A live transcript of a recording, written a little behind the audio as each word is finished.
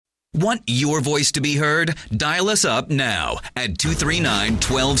Want your voice to be heard? Dial us up now at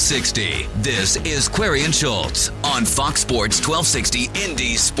 239-1260. This is Query and Schultz on Fox Sports 1260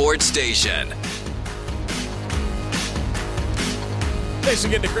 Indy Sports Station. Thanks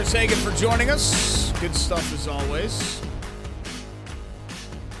again to Chris Hagan for joining us. Good stuff as always.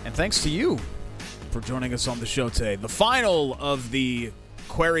 And thanks to you for joining us on the show today. The final of the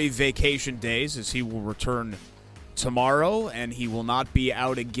Query vacation days, as he will return tomorrow, and he will not be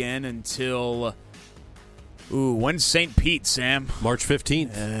out again until, when's St. Pete, Sam? March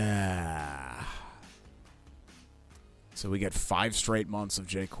 15th. So we get 5 straight months of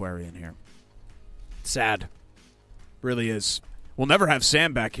Jay Query in here. Sad. Really is. We'll never have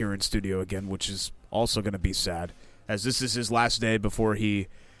Sam back here in studio again, which is also going to be sad, as this is his last day before he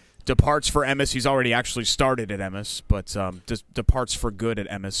departs for Emmis. He's already actually started at Emmis, but just departs for good at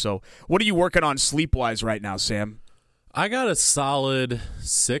Emmis. So what are you working on sleep-wise right now, Sam? I got a solid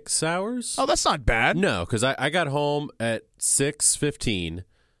 6 hours. Oh, that's not bad. No, because I got home at 6:15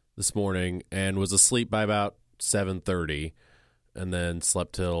 this morning and was asleep by about 7:30, and then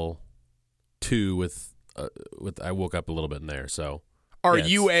slept till 2 with I woke up a little bit in there. So, are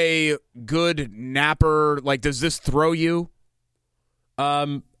you a good napper? Like, does this throw you?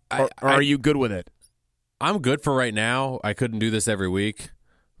 Or are you good with it? I'm good for right now. I couldn't do this every week,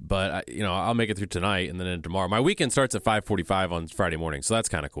 but I'll make it through tonight and then tomorrow. My weekend starts at 5:45 on Friday morning, so that's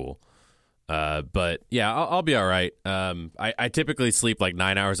kind of cool. But yeah, I'll be all right. I typically sleep like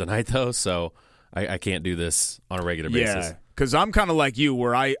 9 hours a night though, so I can't do this on a regular basis. Yeah, because I'm kind of like you,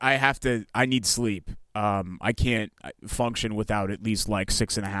 where I need sleep. I can't function without at least like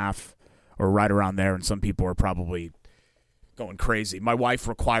 6.5 or right around there, and some people are probably going crazy. My wife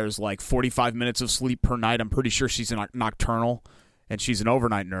requires like 45 minutes of sleep per night. I'm pretty sure she's a nocturnal, and she's an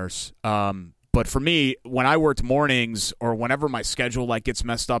overnight nurse. But for me, when I worked mornings or whenever my schedule like gets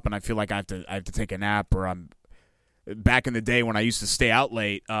messed up and I feel like I have to take a nap, or I'm back in the day when I used to stay out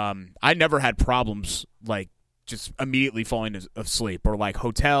late, I never had problems like just immediately falling asleep, or like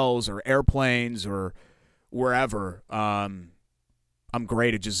hotels or airplanes or wherever. I'm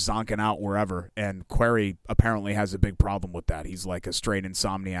great at just zonking out wherever, and Query apparently has a big problem with that. He's like a straight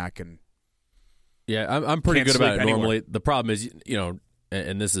insomniac, and yeah, I'm pretty good about it anywhere. normally. The problem is,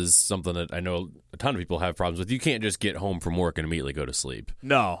 and this is something that I know a ton of people have problems with. You can't just get home from work and immediately go to sleep.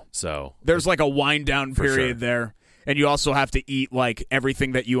 No. So there's like a wind down period there. And you also have to eat like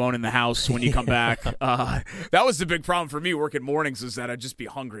everything that you own in the house when you come back. That was the big problem for me working mornings, is that I'd just be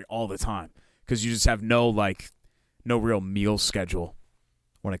hungry all the time because you just have no real meal schedule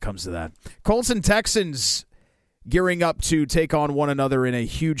when it comes to that. Colts and Texans gearing up to take on one another in a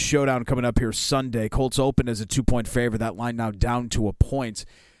huge showdown coming up here Sunday. Colts open as a 2-point favorite. That line now down to a point.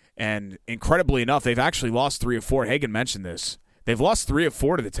 And incredibly enough, they've actually lost 3 of 4. Hagan mentioned this. They've lost 3 of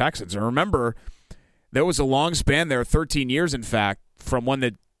 4 to the Texans. And remember, there was a long span there, 13 years in fact, from when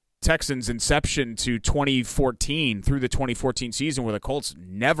the Texans' inception to 2014, through the 2014 season, where the Colts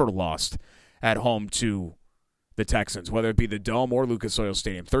never lost at home to the Texans, whether it be the Dome or Lucas Oil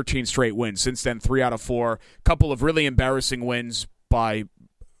Stadium. 13 straight wins. Since then, 3 out of 4. Couple of really embarrassing wins by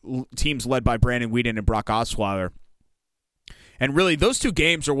teams led by Brandon Weeden and Brock Osweiler. And really, those 2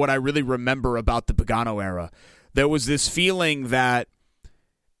 games are what I really remember about the Pagano era. There was this feeling that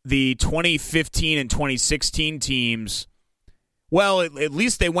the 2015 and 2016 teams, well, at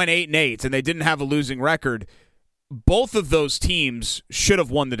least they went 8-8 and they didn't have a losing record. Both of those teams should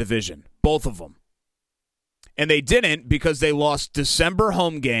have won the division, both of them. And they didn't, because they lost December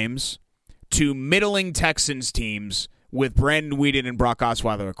home games to middling Texans teams with Brandon Weeden and Brock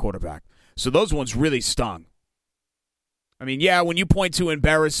Osweiler at quarterback. So those ones really stung. I mean, yeah, when you point to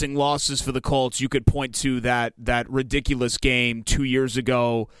embarrassing losses for the Colts, you could point to that ridiculous game 2 years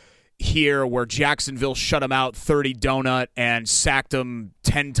ago here where Jacksonville shut them out 30 donut and sacked them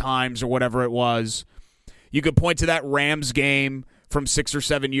 10 times or whatever it was. You could point to that Rams game from 6 or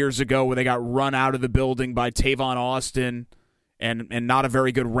 7 years ago where they got run out of the building by Tavon Austin and not a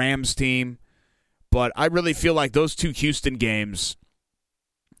very good Rams team. But I really feel like those 2 Houston games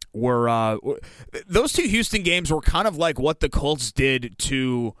were kind of like what the Colts did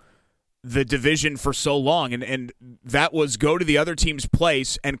to the division for so long, and that was go to the other team's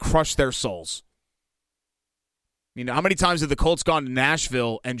place and crush their souls. You know, how many times have the Colts gone to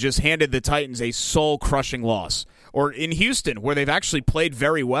Nashville and just handed the Titans a soul-crushing loss? Or in Houston, where they've actually played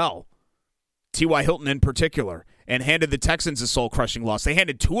very well, T.Y. Hilton in particular, and handed the Texans a soul-crushing loss. They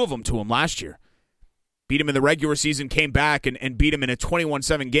handed 2 of them to them last year. Beat them in the regular season, came back and beat them in a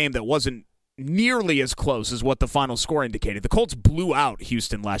 21-7 game that wasn't nearly as close as what the final score indicated. The Colts blew out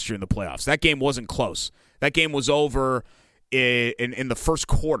Houston last year in the playoffs. That game wasn't close. That game was over in the first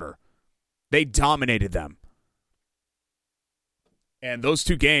quarter They dominated them. And those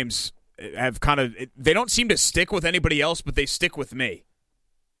two games have they don't seem to stick with anybody else, but they stick with me.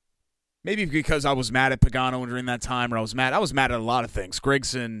 Maybe because I was mad at Pagano during that time, or I was mad at a lot of things.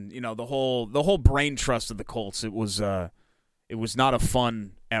 Grigson, the whole brain trust of the Colts. It was not a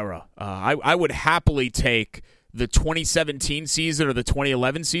fun era. I would happily take the 2017 season or the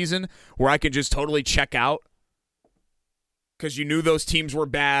 2011 season where I could just totally check out because you knew those teams were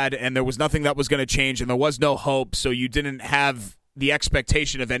bad and there was nothing that was going to change and there was no hope, so you didn't have the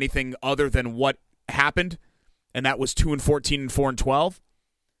expectation of anything other than what happened, and that was 2-14 and 4-12.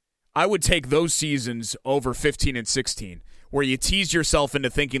 I would take those seasons over 15 and 16, where you teased yourself into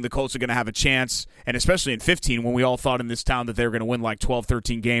thinking the Colts are going to have a chance, and especially in 15 when we all thought in this town that they were going to win like 12,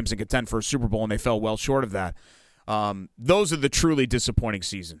 13 games and contend for a Super Bowl, and they fell well short of that. Those are the truly disappointing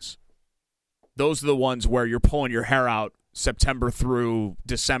seasons. Those are the ones where you're pulling your hair out September through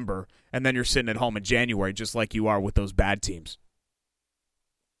December, and then you're sitting at home in January just like you are with those bad teams.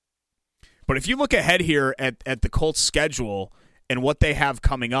 But if you look ahead here at the Colts' schedule and what they have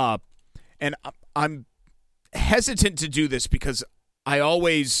coming up, and I'm hesitant to do this because I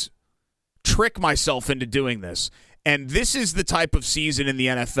always trick myself into doing this, and this is the type of season in the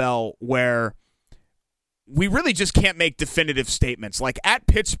NFL where we really just can't make definitive statements. Like at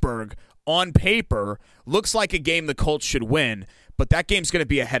Pittsburgh, on paper, looks like a game the Colts should win, but that game's going to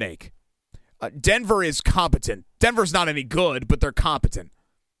be a headache. Denver is competent. Denver's not any good, but they're competent.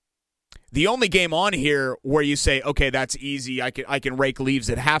 The only game on here where you say, okay, that's easy, I can rake leaves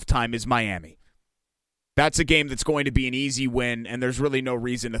at halftime is Miami. That's a game that's going to be an easy win, and there's really no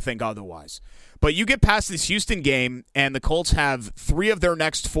reason to think otherwise. But you get past this Houston game, and the Colts have 3 of their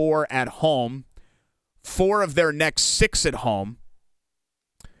next 4 at home, 4 of their next 6 at home.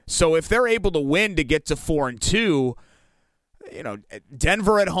 So if they're able to win to get to 4-2,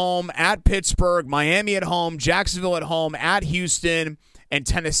 Denver at home, at Pittsburgh, Miami at home, Jacksonville at home, at Houston, and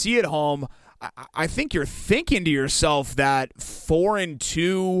Tennessee at home, I think you're thinking to yourself that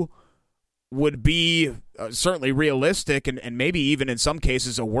 4-2 would be certainly realistic and maybe even in some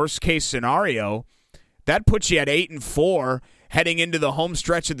cases a worst-case scenario. That puts you at 8-4 heading into the home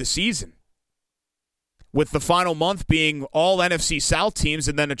stretch of the season, with the final month being all NFC South teams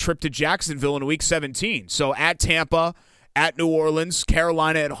and then a trip to Jacksonville in Week 17. So at Tampa, at New Orleans,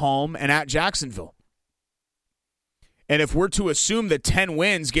 Carolina at home, and at Jacksonville. And if we're to assume that 10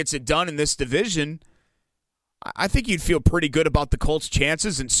 wins gets it done in this division, I think you'd feel pretty good about the Colts'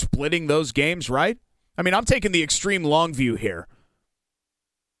 chances in splitting those games, right? I mean, I'm taking the extreme long view here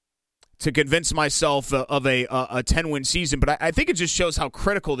to convince myself of a 10-win season, but I think it just shows how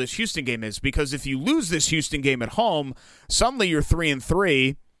critical this Houston game is, because if you lose this Houston game at home, suddenly you're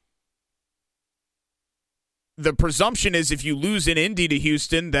 3-3. The presumption is if you lose in Indy to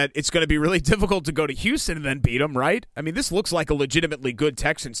Houston that it's going to be really difficult to go to Houston and then beat them, right? I mean, this looks like a legitimately good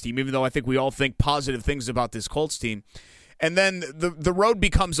Texans team, even though I think we all think positive things about this Colts team. And then the road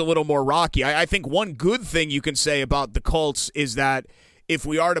becomes a little more rocky. I think one good thing you can say about the Colts is that if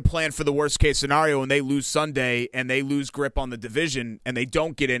we are to plan for the worst-case scenario and they lose Sunday and they lose grip on the division and they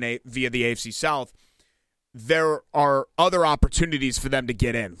don't get in via the AFC South, there are other opportunities for them to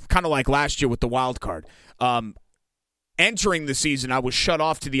get in, kind of like last year with the wild card. Entering the season, I was shut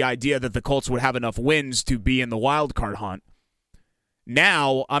off to the idea that the Colts would have enough wins to be in the wild card hunt.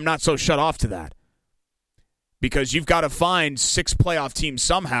 Now, I'm not so shut off to that, because you've got to find 6 playoff teams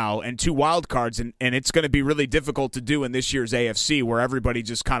somehow and 2 wild cards, and it's going to be really difficult to do in this year's AFC, where everybody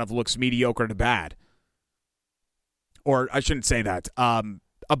just kind of looks mediocre to bad. Or I shouldn't say that.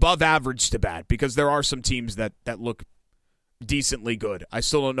 Above average to bad, because there are some teams that look decently good. I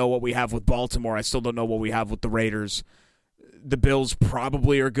still don't know what we have with Baltimore. I still don't know what we have with the Raiders. The Bills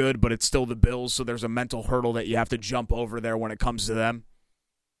probably are good, but it's still the Bills, so there's a mental hurdle that you have to jump over there when it comes to them.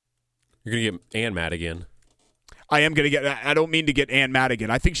 You're going to get Ann mad again. I am going to get – I don't mean to get Ann mad again.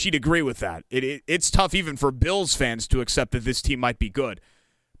 I think she'd agree with that. It's tough even for Bills fans to accept that this team might be good.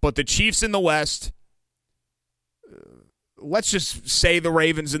 But the Chiefs in the West, let's just say the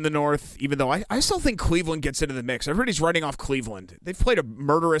Ravens in the North, even though I still think Cleveland gets into the mix. Everybody's writing off Cleveland. They've played a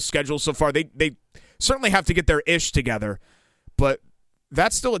murderous schedule so far. They certainly have to get their ish together. But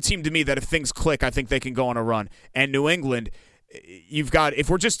that's still a team to me that if things click, I think they can go on a run. And New England, you've got,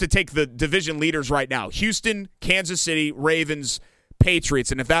 if we're just to take the division leaders right now, Houston, Kansas City, Ravens,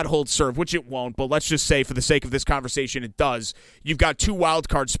 Patriots, and if that holds serve, which it won't, but let's just say for the sake of this conversation it does, you've got 2 wild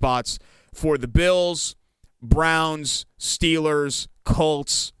card spots for the Bills, Browns, Steelers,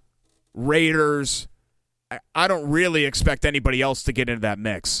 Colts, Raiders. I don't really expect anybody else to get into that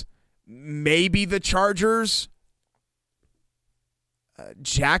mix. Maybe the Chargers.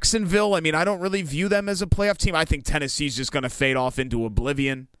 Jacksonville, I mean, I don't really view them as a playoff team. I think Tennessee's just going to fade off into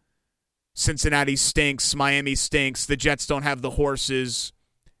oblivion. Cincinnati stinks. Miami stinks. The Jets don't have the horses.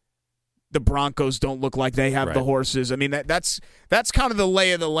 The Broncos don't look like they have the horses. I mean, that's kind of the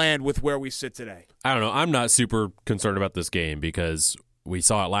lay of the land with where we sit today. I don't know. I'm not super concerned about this game because we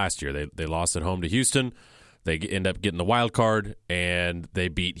saw it last year. They lost at home to Houston. They end up getting the wild card, and they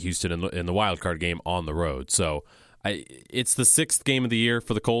beat Houston in the wild card game on the road. So it's the 6th game of the year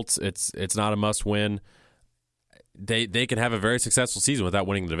for the Colts. It's not a must win. They can have a very successful season without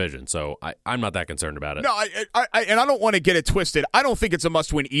winning the division. So I'm not that concerned about it. No, and I don't want to get it twisted. I don't think it's a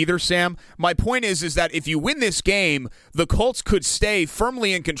must-win either, Sam. My point is that if you win this game, the Colts could stay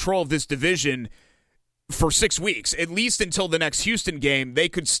firmly in control of this division for 6 weeks, at least until the next Houston game. They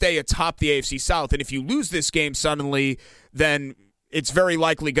could stay atop the AFC South. And if you lose this game suddenly, then it's very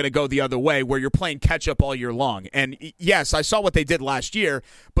likely going to go the other way, where you're playing catch-up all year long. And yes, I saw what they did last year,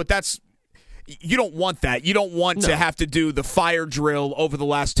 but you don't want that. You don't want to have to do the fire drill over the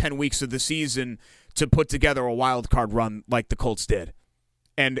last 10 weeks of the season to put together a wild card run like the Colts did.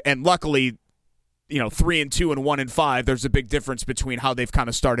 And luckily, 3-2 and 1-5, there's a big difference between how they've kind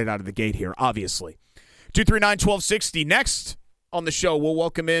of started out of the gate here, obviously. 239-1260. Next on the show, we'll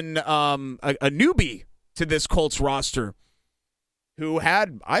welcome in a newbie to this Colts roster who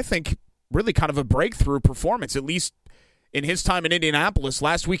had, I think, really kind of a breakthrough performance, at least in his time in Indianapolis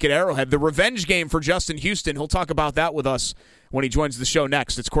last week at Arrowhead. The revenge game for Justin Houston. He'll talk about that with us when he joins the show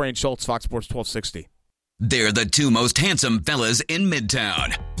next. It's Corey and Schultz, Fox Sports 1260. They're the 2 most handsome fellas in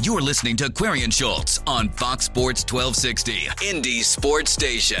Midtown. You're listening to Query and Schultz on Fox Sports 1260, Indy Sports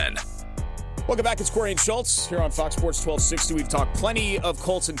Station. Welcome back. It's Corey and Schultz here on Fox Sports 1260. We've talked plenty of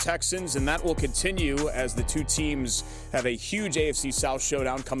Colts and Texans, and that will continue as the two teams have a huge AFC South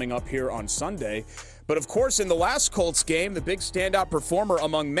showdown coming up here on Sunday. But, of course, in the last Colts game, the big standout performer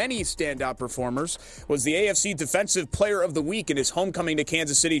among many standout performers was the AFC Defensive Player of the Week in his homecoming to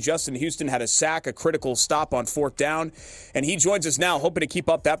Kansas City. Justin Houston had a sack, a critical stop on 4th down, and he joins us now, hoping to keep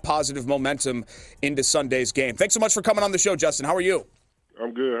up that positive momentum into Sunday's game. Thanks so much for coming on the show, Justin. How are you?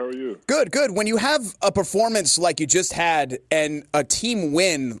 I'm good. How are you? Good. When you have a performance like you just had and a team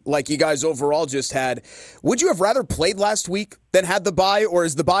win like you guys overall just had, would you have rather played last week than had the bye, or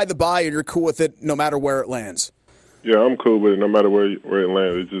is the bye and you're cool with it no matter where it lands? Yeah, I'm cool with it no matter where it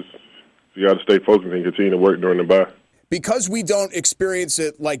lands. It's just you got to stay focused and continue to work during the bye. Because we don't experience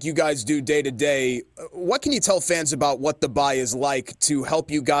it like you guys do day to day, what can you tell fans about what the bye is like to help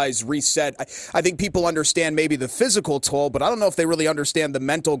you guys reset? I think people understand maybe the physical toll, but I don't know if they really understand the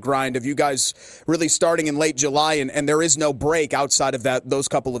mental grind of you guys really starting in late July, and there is no break outside of those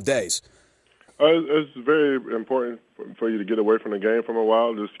couple of days. It's very important for you to get away from the game for a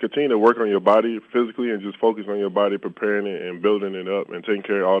while. Just continue to work on your body physically and just focus on your body, preparing it and building it up and taking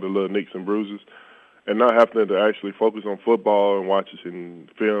care of all the little nicks and bruises. And not having to actually focus on football and watch it in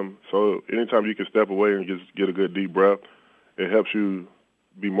film. So anytime you can step away and just get a good deep breath, it helps you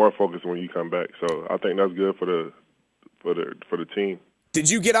be more focused when you come back. So I think that's good for the team.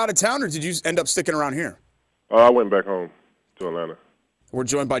 Did you get out of town, or did you end up sticking around here? I went back home to Atlanta. We're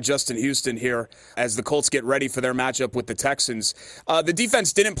joined by Justin Houston here as the Colts get ready for their matchup with the Texans. The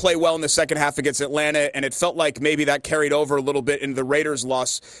defense didn't play well in the second half against Atlanta, and it felt like maybe that carried over a little bit into the Raiders'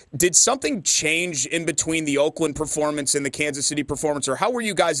 loss. Did something change in between the Oakland performance and the Kansas City performance, or how were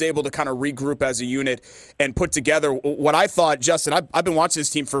you guys able to kind of regroup as a unit and put together what I thought, Justin, I've been watching this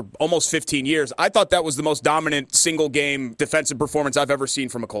team for almost 15 years. I thought that was the most dominant single-game defensive performance I've ever seen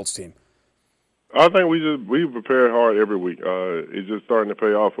from a Colts team. I think we prepare hard every week. It's just starting to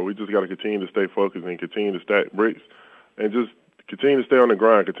pay off, but we just got to continue to stay focused and continue to stack bricks and just continue to stay on the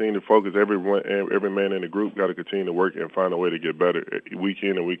grind, continue to focus. Every man in the group got to continue to work and find a way to get better week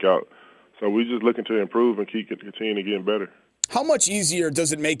in and week out. So we're just looking to improve and continue to get better. How much easier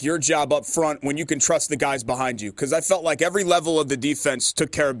does it make your job up front when you can trust the guys behind you? Because I felt like every level of the defense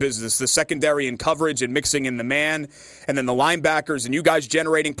took care of business. The secondary and coverage and mixing in the man, and then the linebackers and you guys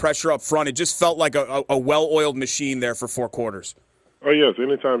generating pressure up front. It just felt like a well-oiled machine there for 4 quarters. Oh, yes.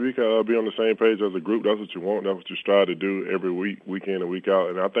 Anytime you can be on the same page as a group, that's what you want. That's what you strive to do every week, week in and week out.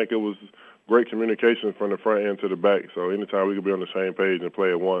 And I think it was great communication from the front end to the back. So anytime we can be on the same page and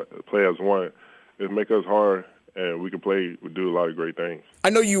play as one, it makes us hard. And we do a lot of great things.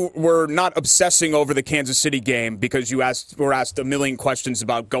 I know you were not obsessing over the Kansas City game because you were asked a million questions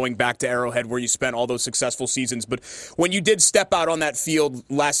about going back to Arrowhead where you spent all those successful seasons. But when you did step out on that field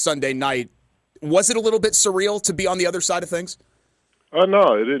last Sunday night, was it a little bit surreal to be on the other side of things?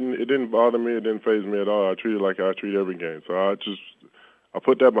 No, it didn't bother me. It didn't faze me at all. I treat it like I treat every game. So I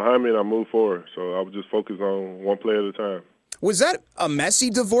put that behind me and I moved forward. So I was just focused on one play at a time. Was that a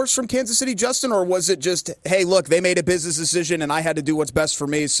messy divorce from Kansas City, Justin, or was it just, hey, look, they made a business decision and I had to do what's best for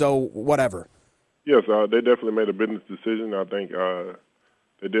me, so whatever? Yes, they definitely made a business decision. I think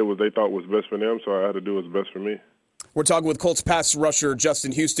they did what they thought was best for them, so I had to do what's best for me. We're talking with Colts pass rusher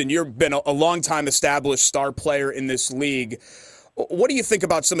Justin Houston. You've been a long-time established star player in this league. What do you think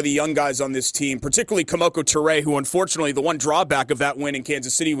about some of the young guys on this team, particularly Kamoko Toure, who unfortunately the one drawback of that win in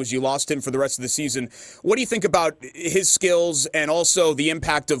Kansas City was you lost him for the rest of the season. What do you think about his skills and also the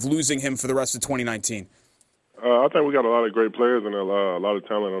impact of losing him for the rest of 2019? I think we got a lot of great players and a lot of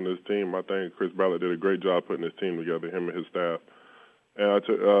talent on this team. I think Chris Ballard did a great job putting this team together, him and his staff. And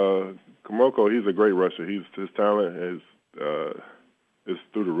Kamoko, he's a great rusher. His talent is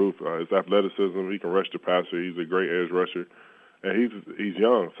through the roof. His athleticism, he can rush the passer. He's a great edge rusher. And he's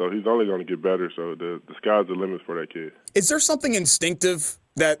young, so he's only going to get better. So the sky's the limit for that kid. Is there something instinctive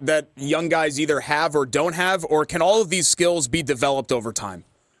that young guys either have or don't have, or can all of these skills be developed over time?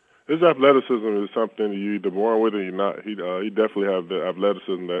 His athleticism is something you're either born with or you're not. He definitely have the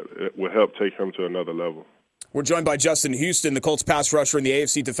athleticism that will help take him to another level. We're joined by Justin Houston, the Colts pass rusher and the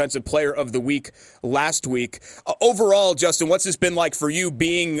AFC Defensive Player of the Week last week. Overall, Justin, what's this been like for you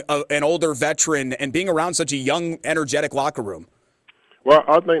being an older veteran and being around such a young, energetic locker room? Well,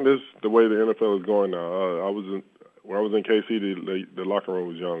 I think this the way the NFL is going now. When I was in KC, the locker room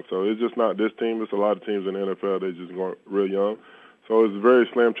was young. So it's just not this team. It's a lot of teams in the NFL. They're just going real young. So it's a very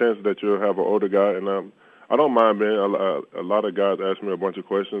slim chance that you'll have an older guy. And I don't mind being a lot of guys ask me a bunch of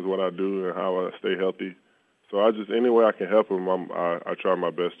questions, what I do and how I stay healthy. So any way I can help them, I try my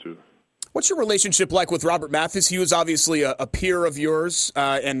best to. What's your relationship like with Robert Mathis? He was obviously a peer of yours,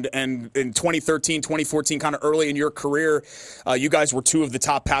 and in 2013, 2014, kind of early in your career, you guys were two of the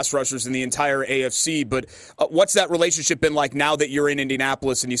top pass rushers in the entire AFC. But what's that relationship been like now that you're in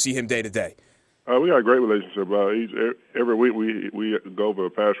Indianapolis and you see him day to day? We got a great relationship. Every week we go over a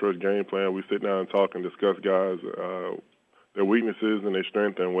pass rush game plan. We sit down and talk and discuss guys, their weaknesses and their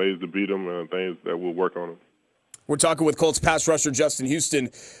strengths and ways to beat them and things that we'll work on them. We're talking with Colts pass rusher Justin Houston.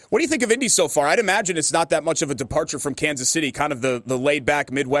 What do you think of Indy so far? I'd imagine it's not that much of a departure from Kansas City, kind of the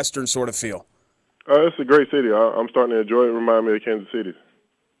laid-back Midwestern sort of feel. It's a great city. I'm starting to enjoy it. Remind me of Kansas City.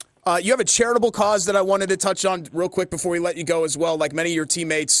 You have a charitable cause that I wanted to touch on real quick before we let you go as well. Like many of your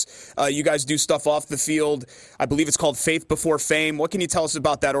teammates, you guys do stuff off the field. I believe it's called Faith Before Fame. What can you tell us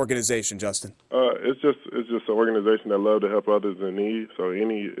about that organization, Justin? It's just an organization that loves to help others in need. So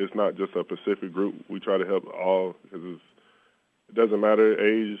it's not just a specific group. We try to help all because it doesn't matter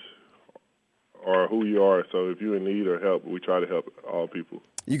age or who you are. So if you're in need or help, we try to help all people.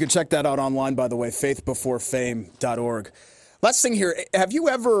 You can check that out online, by the way, faithbeforefame.org. Last thing here, have you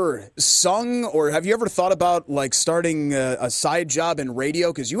ever sung or have you ever thought about like starting a side job in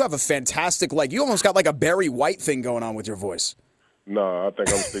radio? Because you have a fantastic, you almost got like a Barry White thing going on with your voice. No, I think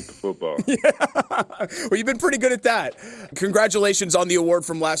I'm going to stick to football. Yeah. Well, you've been pretty good at that. Congratulations on the award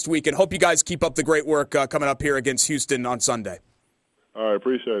from last week, and hope you guys keep up the great work coming up here against Houston on Sunday. All right,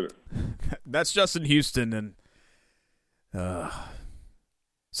 appreciate it. That's Justin Houston, and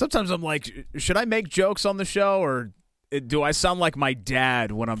sometimes I'm like, should I make jokes on the show, or do I sound like my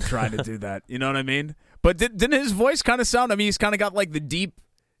dad when I'm trying to do that? You know what I mean? But didn't his voice kind of sound? I mean, he's kind of got like the deep.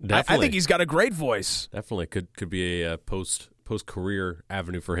 Definitely. I think he's got a great voice. Definitely could be a post-career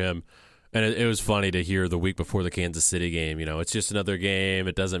avenue for him. And it was funny to hear the week before the Kansas City game. You know, it's just another game.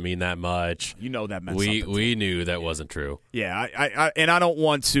 It doesn't mean that much. You know that meant something. We knew that wasn't true. Yeah, I don't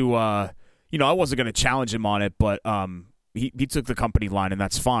want to. I wasn't going to challenge him on it, but he took the company line, and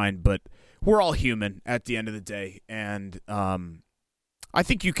that's fine. But we're all human at the end of the day, and I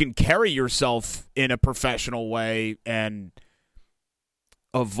think you can carry yourself in a professional way and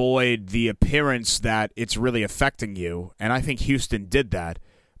avoid the appearance that it's really affecting you, and I think Houston did that,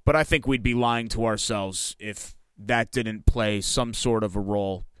 but I think we'd be lying to ourselves if that didn't play some sort of a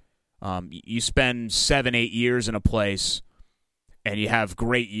role. You spend 7-8 years in a place, and you have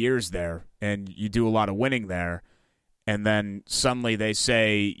great years there, and you do a lot of winning there, and then suddenly they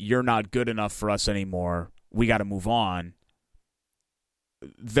say, you're not good enough for us anymore, we got to move on.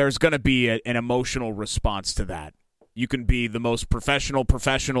 There's going to be an emotional response to that. You can be the most professional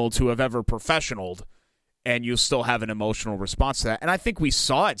to have ever professionaled, and you'll still have an emotional response to that. And I think we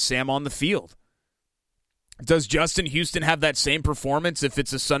saw it, Sam, on the field. Does Justin Houston have that same performance if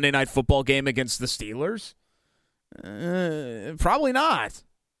it's a Sunday night football game against the Steelers? Probably not.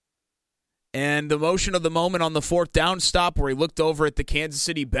 And the emotion of the moment on the fourth down stop where he looked over at the Kansas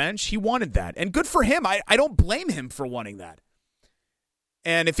City bench, he wanted that. And good for him. I don't blame him for wanting that.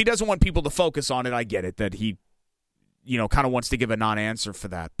 And if he doesn't want people to focus on it, I get it, that he kind of wants to give a non-answer for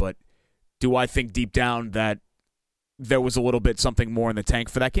that. But do I think deep down that there was a little bit something more in the tank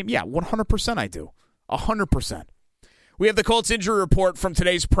for that game? Yeah, 100% I do. 100%. We have the Colts injury report from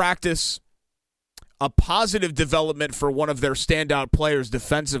today's practice. A positive development for one of their standout players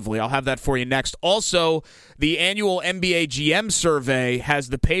defensively. I'll have that for you next. Also, the annual NBA GM survey has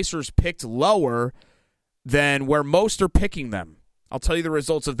the Pacers picked lower than where most are picking them. I'll tell you the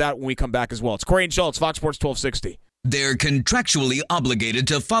results of that when we come back as well. It's Corey and Schultz, Fox Sports 1260. They're contractually obligated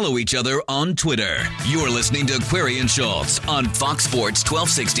to follow each other on Twitter. You're listening to Query and Schultz on Fox Sports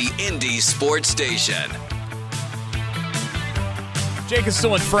 1260 Indy Sports Station. Jake is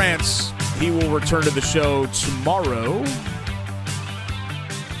still in France. He will return to the show tomorrow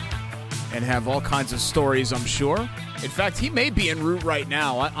and have all kinds of stories, I'm sure. In fact, he may be en route right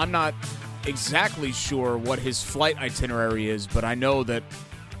now. I'm not exactly sure what his flight itinerary is, but I know that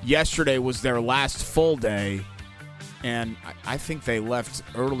yesterday was their last full day, and I think they left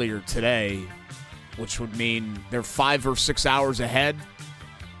earlier today, which would mean they're 5 or 6 hours ahead.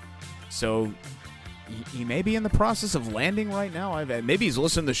 So he may be in the process of landing right now. Maybe he's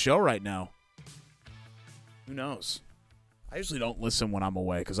listening to the show right now. Who knows? I usually don't listen when I'm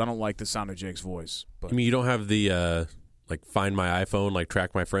away because I don't like the sound of Jake's voice. But I mean, you don't have the Find My iPhone,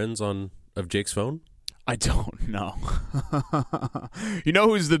 Track My Friends of Jake's phone? I don't know. You know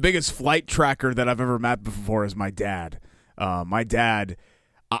who's the biggest flight tracker that I've ever met before is my dad. My dad,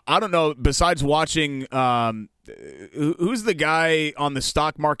 I don't know, besides watching who's the guy on the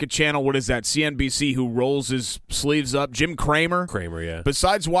stock market channel? What is that? CNBC who rolls his sleeves up? Jim Cramer? Cramer, yeah.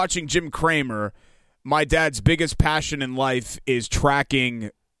 Besides watching Jim Cramer, my dad's biggest passion in life is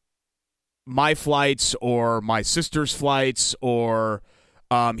tracking my flights or my sister's flights, or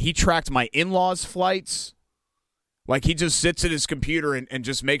he tracked my in-laws' flights. Like, he just sits at his computer and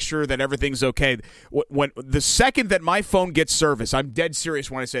just makes sure that everything's okay. When the second that my phone gets service, I'm dead serious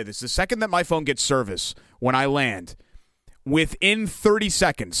when I say this, the second that my phone gets service when I land, within 30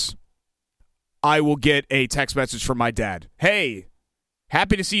 seconds, I will get a text message from my dad. Hey,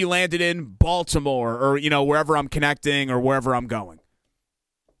 happy to see you landed in Baltimore, or, wherever I'm connecting or wherever I'm going.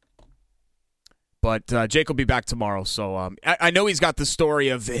 But Jake will be back tomorrow, so I know he's got the story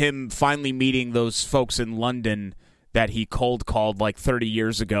of him finally meeting those folks in London that he cold called 30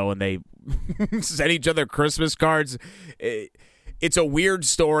 years ago, and they sent each other Christmas cards. It's a weird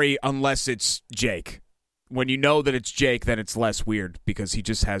story unless it's Jake. When you know that it's Jake, then it's less weird because he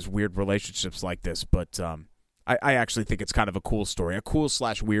just has weird relationships like this. But I actually think it's kind of a cool story, a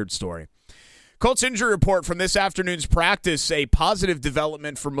cool/weird story. Colts injury report from this afternoon's practice, a positive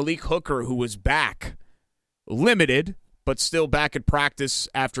development for Malik Hooker, who was back. Limited, but still back at practice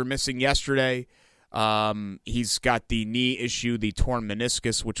after missing yesterday. He's got the knee issue, the torn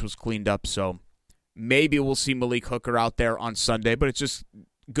meniscus, which was cleaned up, so maybe we'll see Malik Hooker out there on Sunday, but it's just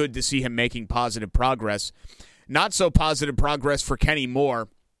good to see him making positive progress. Not so positive progress for Kenny Moore,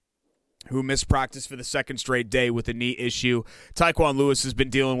 who missed practice for the second straight day with a knee issue. Tyquan Lewis has been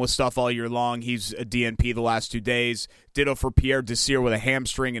dealing with stuff all year long. He's a DNP the last 2 days. Ditto for Pierre Desir with a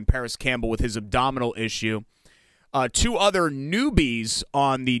hamstring and Paris Campbell with his abdominal issue. 2 other newbies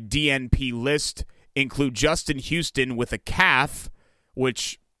on the DNP list include Justin Houston with a calf,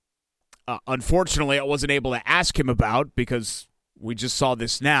 which unfortunately I wasn't able to ask him about because we just saw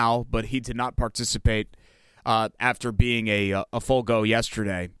this now, but he did not participate after being a full go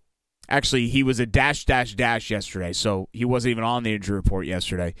yesterday. Actually, he was a dash yesterday, so he wasn't even on the injury report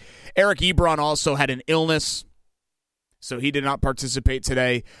yesterday. Eric Ebron also had an illness, so he did not participate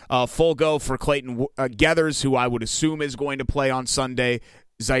today. Full go for Clayton Geathers, who I would assume is going to play on Sunday.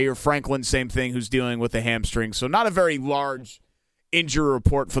 Zaire Franklin, same thing, who's dealing with a hamstring. So not a very large injury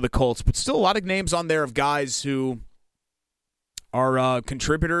report for the Colts, but still a lot of names on there of guys who are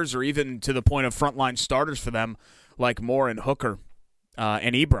contributors or even to the point of frontline starters for them, like Moore and Hooker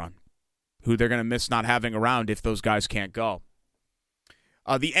and Ebron, who they're going to miss not having around if those guys can't go.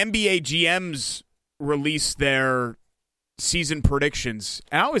 The NBA GMs released their season predictions.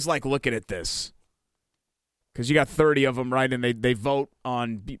 And I always like looking at this because you got 30 of them, right? And they vote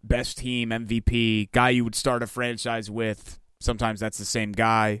on best team, MVP, guy you would start a franchise with. Sometimes that's the same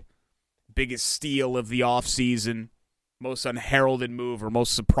guy. Biggest steal of the offseason, most unheralded move or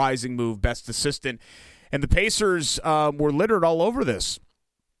most surprising move, best assistant. And the Pacers were littered all over this.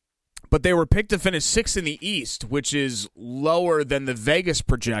 But they were picked to finish 6th in the East, which is lower than the Vegas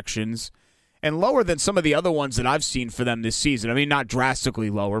projections and lower than some of the other ones that I've seen for them this season. I mean, not drastically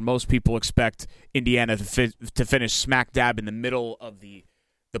lower. Most people expect Indiana to finish smack dab in the middle of the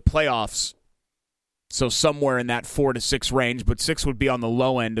playoffs, so somewhere in that 4 to 6 range, but 6 would be on the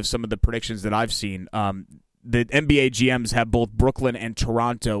low end of some of the predictions that I've seen. the NBA GMs have both Brooklyn and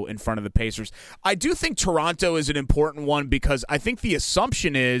Toronto in front of the Pacers. I do think Toronto is an important one because I think the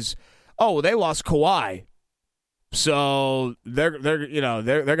assumption is, oh, they lost Kawhi, so they're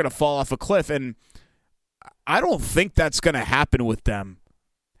going to fall off a cliff, and I don't think that's going to happen with them.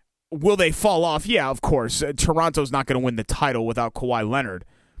 Will they fall off? Yeah, of course. Toronto's not going to win the title without Kawhi Leonard,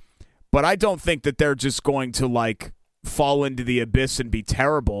 but I don't think that they're just going to fall into the abyss and be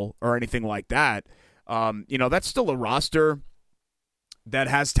terrible or anything like that. That's still a roster that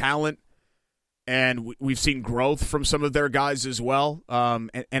has talent, and we've seen growth from some of their guys as well.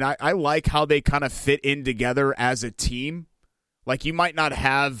 And I like how they kind of fit in together as a team. Like, you might not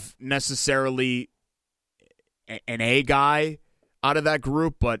have necessarily an A guy out of that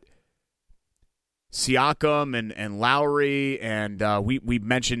group, but Siakam and Lowry, and we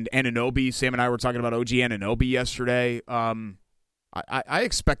mentioned Anunoby. Sam and I were talking about OG Anunoby yesterday. I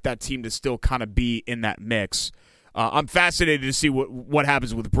expect that team to still kind of be in that mix. I'm fascinated to see what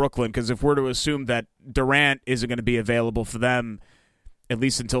happens with Brooklyn, because if we're to assume that Durant isn't going to be available for them at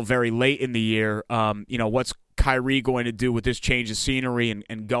least until very late in the year, what's Kyrie going to do with this change of scenery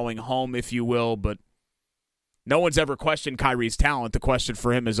and going home, if you will? But no one's ever questioned Kyrie's talent. The question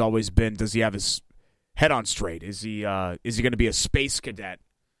for him has always been, does he have his head on straight? Is he going to be a space cadet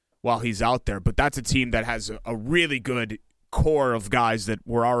while he's out there? But that's a team that has a really good core of guys that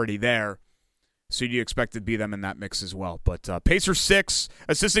were already there, so you expect to be them in that mix as well. But Pacers 6,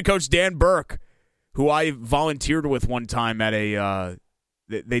 assistant coach Dan Burke, who I volunteered with one time at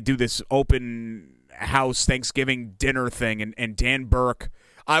they do this open house Thanksgiving dinner thing, and Dan Burke,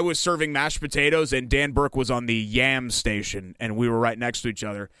 I was serving mashed potatoes, and Dan Burke was on the Yam station, and we were right next to each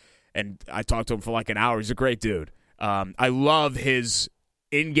other, and I talked to him for an hour. He's a great dude. I love his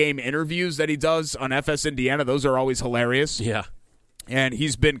in-game interviews that he does on FS Indiana. Those are always hilarious. Yeah. And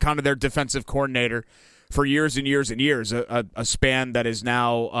he's been kind of their defensive coordinator for years and years and years, a span that has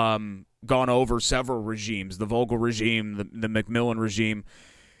now gone over several regimes, the Vogel regime, the McMillan regime.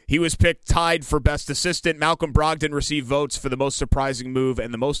 He was picked tied for best assistant. Malcolm Brogdon received votes for the most surprising move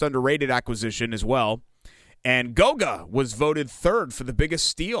and the most underrated acquisition as well. And Goga was voted third for the biggest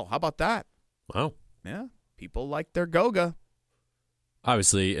steal. How about that? Wow. Yeah, people like their Goga.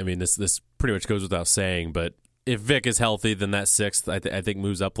 Obviously, I mean, this pretty much goes without saying, but if Vic is healthy, then that sixth, I think,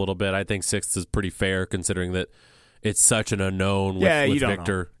 moves up a little bit. I think sixth is pretty fair, considering that it's such an unknown with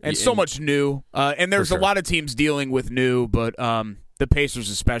Victor. And so much new. And there's a lot of teams dealing with new, but the Pacers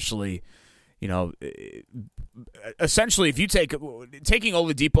especially, essentially, if you taking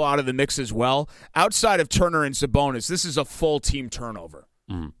Oladipo out of the mix as well, outside of Turner and Sabonis, this is a full team turnover.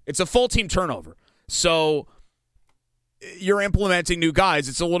 Mm. It's a full team turnover. So you're implementing new guys.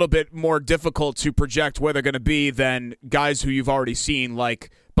 It's a little bit more difficult to project where they're going to be than guys who you've already seen, like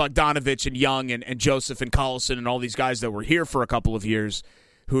Bogdanovich and Young and Joseph and Collison and all these guys that were here for a couple of years,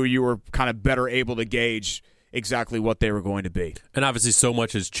 who you were kind of better able to gauge exactly what they were going to be. And obviously so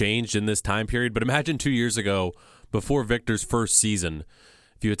much has changed in this time period, but imagine 2 years ago, before Victor's first season,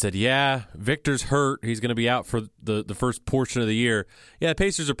 if you had said, yeah, Victor's hurt, he's going to be out for the first portion of the year. Yeah, the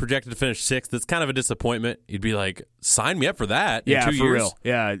Pacers are projected to finish sixth. That's kind of a disappointment. You'd be like, sign me up for that in 2 years. For real.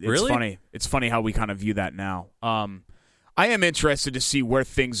 Yeah, it's really funny. It's funny how we kind of view that now. I am interested to see where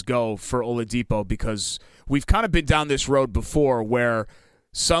things go for Oladipo, because we've kind of been down this road before where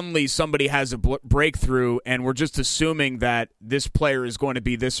suddenly somebody has a breakthrough and we're just assuming that this player is going to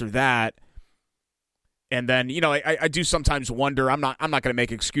be this or that. And then, I do sometimes wonder, I'm not going to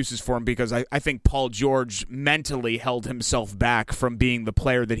make excuses for him, because I think Paul George mentally held himself back from being the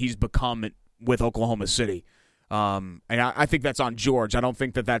player that he's become with Oklahoma City. And I think that's on George. I don't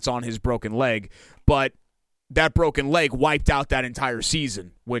think that that's on his broken leg. But that broken leg wiped out that entire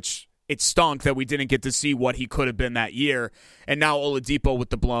season, which it stunk that we didn't get to see what he could have been that year. And now Oladipo with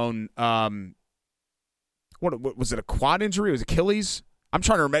the blown, what was it, a quad injury? It was Achilles? I'm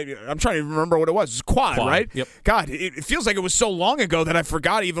trying to remember what it was. It was quad, right? Yep. God, it feels like it was so long ago that I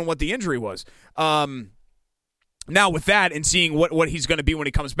forgot even what the injury was. Now with that and seeing what he's going to be when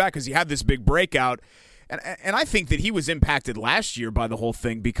he comes back, because he had this big breakout, and I think that he was impacted last year by the whole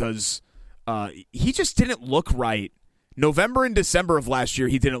thing, because he just didn't look right. November and December of last year,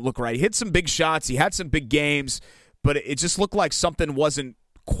 he didn't look right. He hit some big shots. He had some big games, but it just looked like something wasn't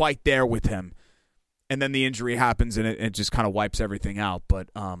quite there with him. And then the injury happens, and it just kind of wipes everything out. But,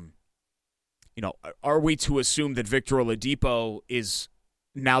 are we to assume that Victor Oladipo is,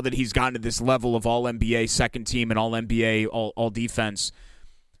 now that he's gotten to this level of All-NBA second team and All-NBA, all defense,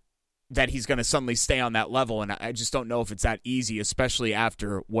 that he's going to suddenly stay on that level, and I just don't know if it's that easy, especially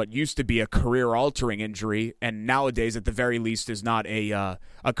after what used to be a career-altering injury, and nowadays, at the very least, is not a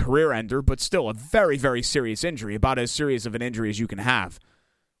career ender, but still a very, very serious injury, about as serious of an injury as you can have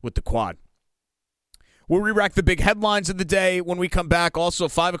with the quad. We'll re-rack the big headlines of the day when we come back. Also,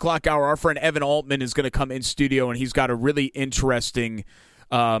 5 o'clock hour, our friend Evan Altman is going to come in studio, and he's got a really interesting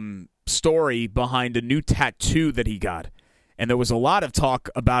story behind a new tattoo that he got. And there was a lot of talk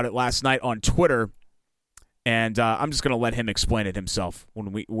about it last night on Twitter, and I'm just going to let him explain it himself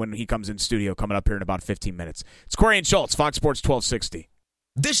when he comes in studio coming up here in about 15 minutes. It's Query and Schultz, Fox Sports 1260.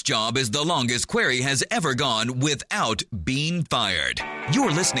 This job is the longest Query has ever gone without being fired. You're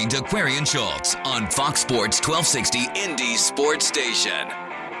listening to Query and Schultz on Fox Sports 1260 Indy Sports Station.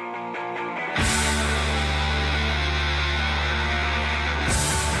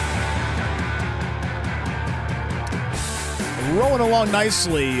 Rolling along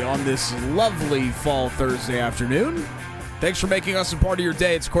nicely on this lovely fall Thursday afternoon. Thanks for making us a part of your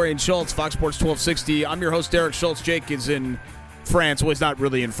day. It's Query and Schultz, Fox Sports 1260. I'm your host, Derek Schultz. Jake is in France. Well, he's not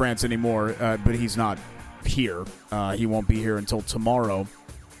really in France anymore, but he's not here. He won't be here until tomorrow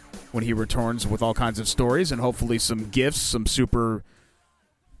when he returns with all kinds of stories and hopefully some gifts, some super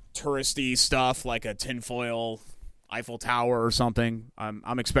touristy stuff like a tinfoil Eiffel Tower or something.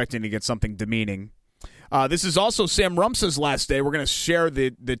 I'm expecting to get something demeaning. This is also Sam Rumsa's last day. We're going to share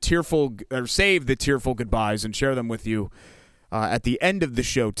the tearful, or save the tearful goodbyes and share them with you at the end of the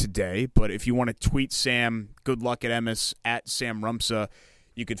show today. But if you want to tweet Sam, good luck at Emmis, at Sam Rumsa,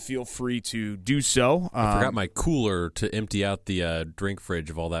 you could feel free to do so. I forgot my cooler to empty out the drink fridge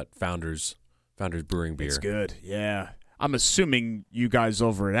of all that Founders Brewing beer. It's good, yeah. I'm assuming you guys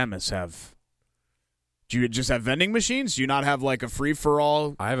over at Emmis have... Do you just have vending machines? Do you not have like a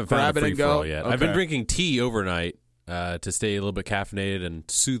free-for-all? I haven't found a free-for-all yet. Okay. I've been drinking tea overnight to stay a little bit caffeinated and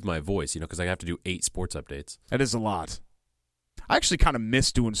soothe my voice, because I have to do 8 sports updates. That is a lot. I actually kind of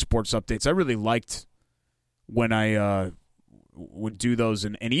miss doing sports updates. I really liked when I would do those,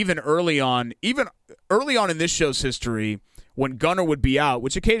 and even early on in this show's history, when Gunnar would be out,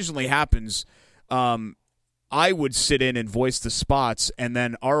 which occasionally happens, I would sit in and voice the spots, and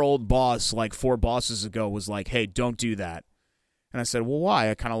then our old boss, like 4 bosses ago, was like, "Hey, don't do that." And I said, "Well, why?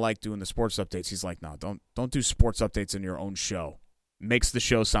 I kind of like doing the sports updates." He's like, "No, don't do sports updates in your own show. It makes the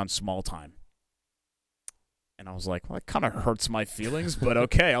show sound small time." And I was like, "Well, it kind of hurts my feelings, but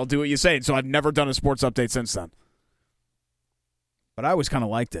okay, I'll do what you say." And so I've never done a sports update since then. But I always kind of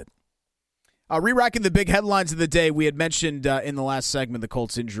liked it. Re-racking the big headlines of the day, we had mentioned in the last segment the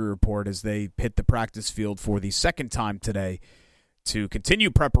Colts injury report as they hit the practice field for the second time today to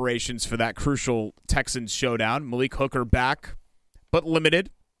continue preparations for that crucial Texans showdown. Malik Hooker back, but limited.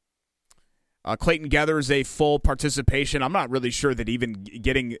 Clayton Geathers a full participation. I'm not really sure that even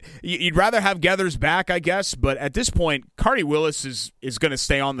getting – you'd rather have Geathers back, I guess, but at this point, Carty Willis is going to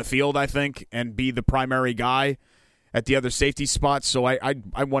stay on the field, I think, and be the primary guy at the other safety spots, so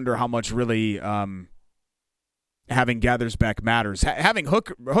I wonder how much really having Geathers back matters. Having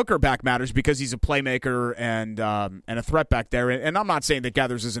Hooker back matters because he's a playmaker and a threat back there. And I'm not saying that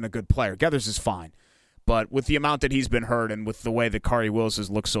Geathers isn't a good player. Geathers is fine. But with the amount that he's been hurt and with the way that Carty Willis has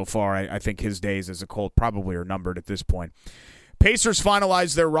looked so far, I think his days as a Colt probably are numbered at this point. Pacers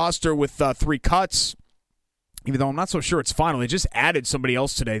finalized their roster with 3 cuts. Even though I'm not so sure it's final. They just added somebody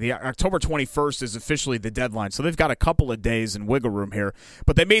else today. The October 21st is officially the deadline, so they've got a couple of days in wiggle room here.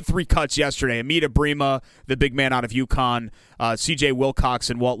 But they made 3 cuts yesterday. Amita Brima, the big man out of UConn, C.J.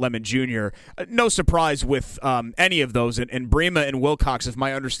 Wilcox, and Walt Lemon Jr. No surprise with any of those. And Brima and Wilcox, if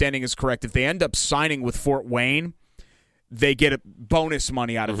my understanding is correct, if they end up signing with Fort Wayne, they get a bonus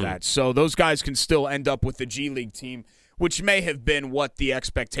money out of that. So those guys can still end up with the G League team, which may have been what the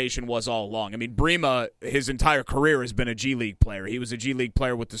expectation was all along. I mean, Brima, his entire career has been a G League player. He was a G League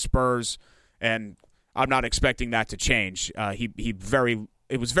player with the Spurs, and I'm not expecting that to change.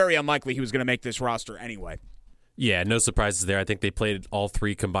 It was very unlikely he was going to make this roster anyway. Yeah, no surprises there. I think they played all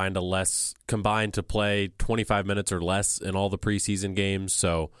 3 combined to play 25 minutes or less in all the preseason games.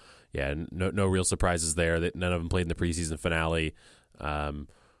 So, yeah, no real surprises there. That none of them played in the preseason finale.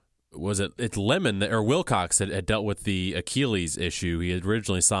 It's Lemon or Wilcox had dealt with the Achilles issue. He had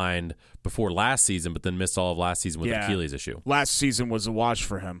originally signed before last season, but then missed all of last season with the Achilles issue. Last season was a wash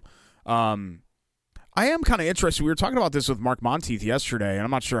for him. I am kind of interested. We were talking about this with Mark Monteith yesterday, and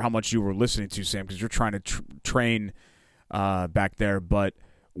I'm not sure how much you were listening to, Sam, because you're trying to train back there. But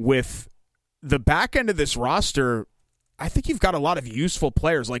with the back end of this roster, I think you've got a lot of useful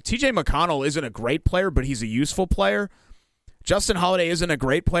players. Like T.J. McConnell isn't a great player, but he's a useful player. Justin Holiday isn't a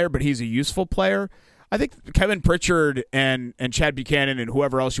great player, but he's a useful player. I think Kevin Pritchard and Chad Buchanan and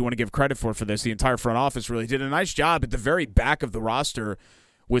whoever else you want to give credit for this, the entire front office really did a nice job at the very back of the roster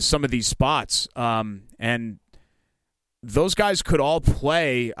with some of these spots. And those guys could all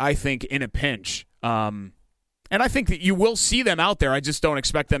play, I think, in a pinch. And I think that you will see them out there. I just don't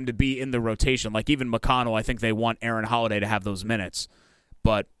expect them to be in the rotation. Like even McConnell, I think they want Aaron Holiday to have those minutes.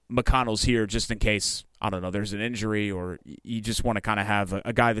 But McConnell's here just in case, I don't know, there's an injury or you just want to kind of have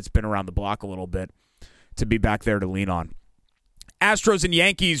a guy that's been around the block a little bit to be back there to lean on. Astros and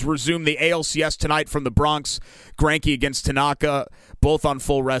Yankees resume the ALCS tonight from the Bronx. Greinke against Tanaka, both on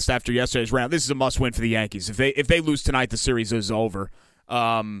full rest after yesterday's round. This is a must-win for the Yankees. If they lose tonight, the series is over.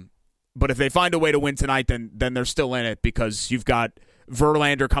 But if they find a way to win tonight, then they're still in it because you've got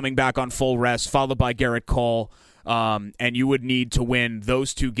Verlander coming back on full rest, followed by Garrett Cole, and you would need to win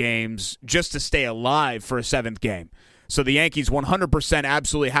those two games just to stay alive for a seventh game. So the Yankees 100%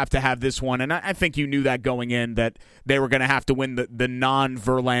 absolutely have to have this one, and I think you knew that going in, that they were going to have to win the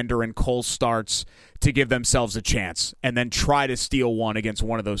non-Verlander and Cole starts to give themselves a chance, and then try to steal one against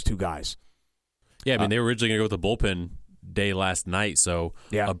one of those two guys. Yeah, I mean, they were originally going to go with the bullpen day last night, so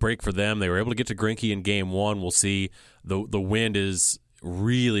a break for them. They were able to get to Greinke in game one. We'll see. The wind is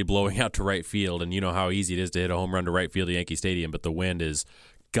really blowing out to right field, and you know how easy it is to hit a home run to right field at Yankee Stadium, but the wind is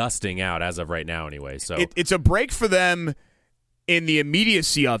gusting out as of right now anyway. So it's a break for them in the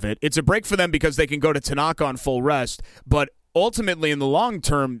immediacy of it. It's a break for them because they can go to Tanaka on full rest, but ultimately in the long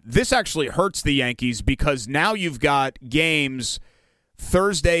term, this actually hurts the Yankees because now you've got games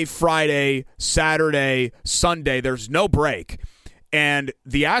Thursday, Friday, Saturday, Sunday. There's no break. And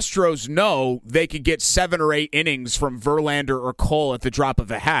the Astros know they could get 7 or 8 innings from Verlander or Cole at the drop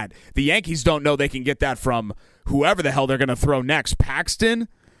of a hat. The Yankees don't know they can get that from whoever the hell they're going to throw next. Paxton,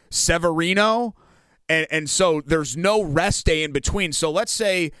 Severino, and so there's no rest day in between. So let's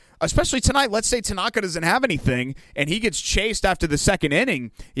say, especially tonight, let's say Tanaka doesn't have anything and he gets chased after the second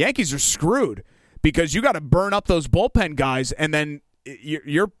inning. The Yankees are screwed because you got to burn up those bullpen guys, and then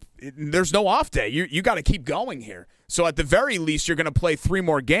there's no off day. You got to keep going here. So at the very least, you're going to play 3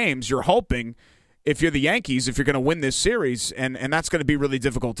 more games. You're hoping, if you're the Yankees, if you're going to win this series, and that's going to be really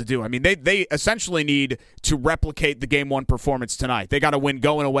difficult to do. I mean, they essentially need to replicate the Game 1 performance tonight. They got to win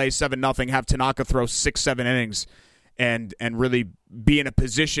going away 7-0, have Tanaka throw 6-7 innings, and really be in a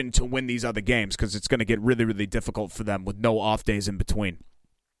position to win these other games because it's going to get really, really difficult for them with no off days in between.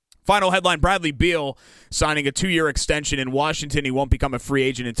 Final headline, Bradley Beal signing a 2-year extension in Washington. He won't become a free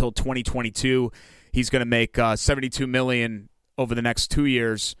agent until 2022. He's going to make $72 million over the next 2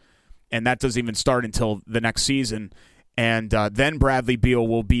 years, and that doesn't even start until the next season. And then Bradley Beal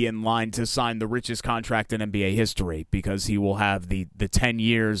will be in line to sign the richest contract in NBA history because he will have the 10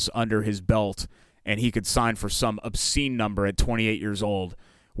 years under his belt, and he could sign for some obscene number at 28 years old,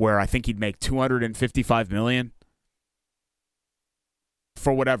 where I think he'd make $255 million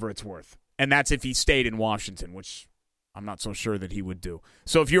for whatever it's worth. And that's if he stayed in Washington, which I'm not so sure that he would do.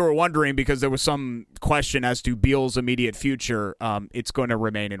 So if you were wondering, because there was some question as to Beal's immediate future, it's going to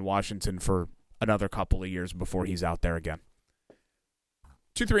remain in Washington for another couple of years before he's out there again.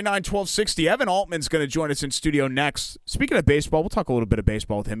 239-1260. Evan Altman's going to join us in studio next. Speaking of baseball, we'll talk a little bit of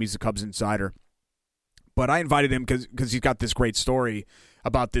baseball with him. He's a Cubs insider. But I invited him because he's got this great story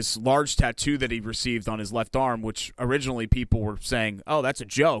about this large tattoo that he received on his left arm, which originally people were saying, oh, that's a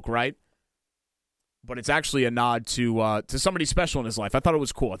joke, right? But it's actually a nod to somebody special in his life. I thought it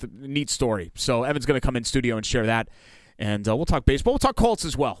was cool. A neat story. So Evan's going to come in studio and share that. And we'll talk baseball. We'll talk Colts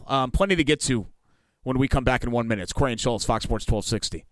as well. Plenty to get to when we come back in 1 minute. It's Corey and Schultz, Fox Sports 1260.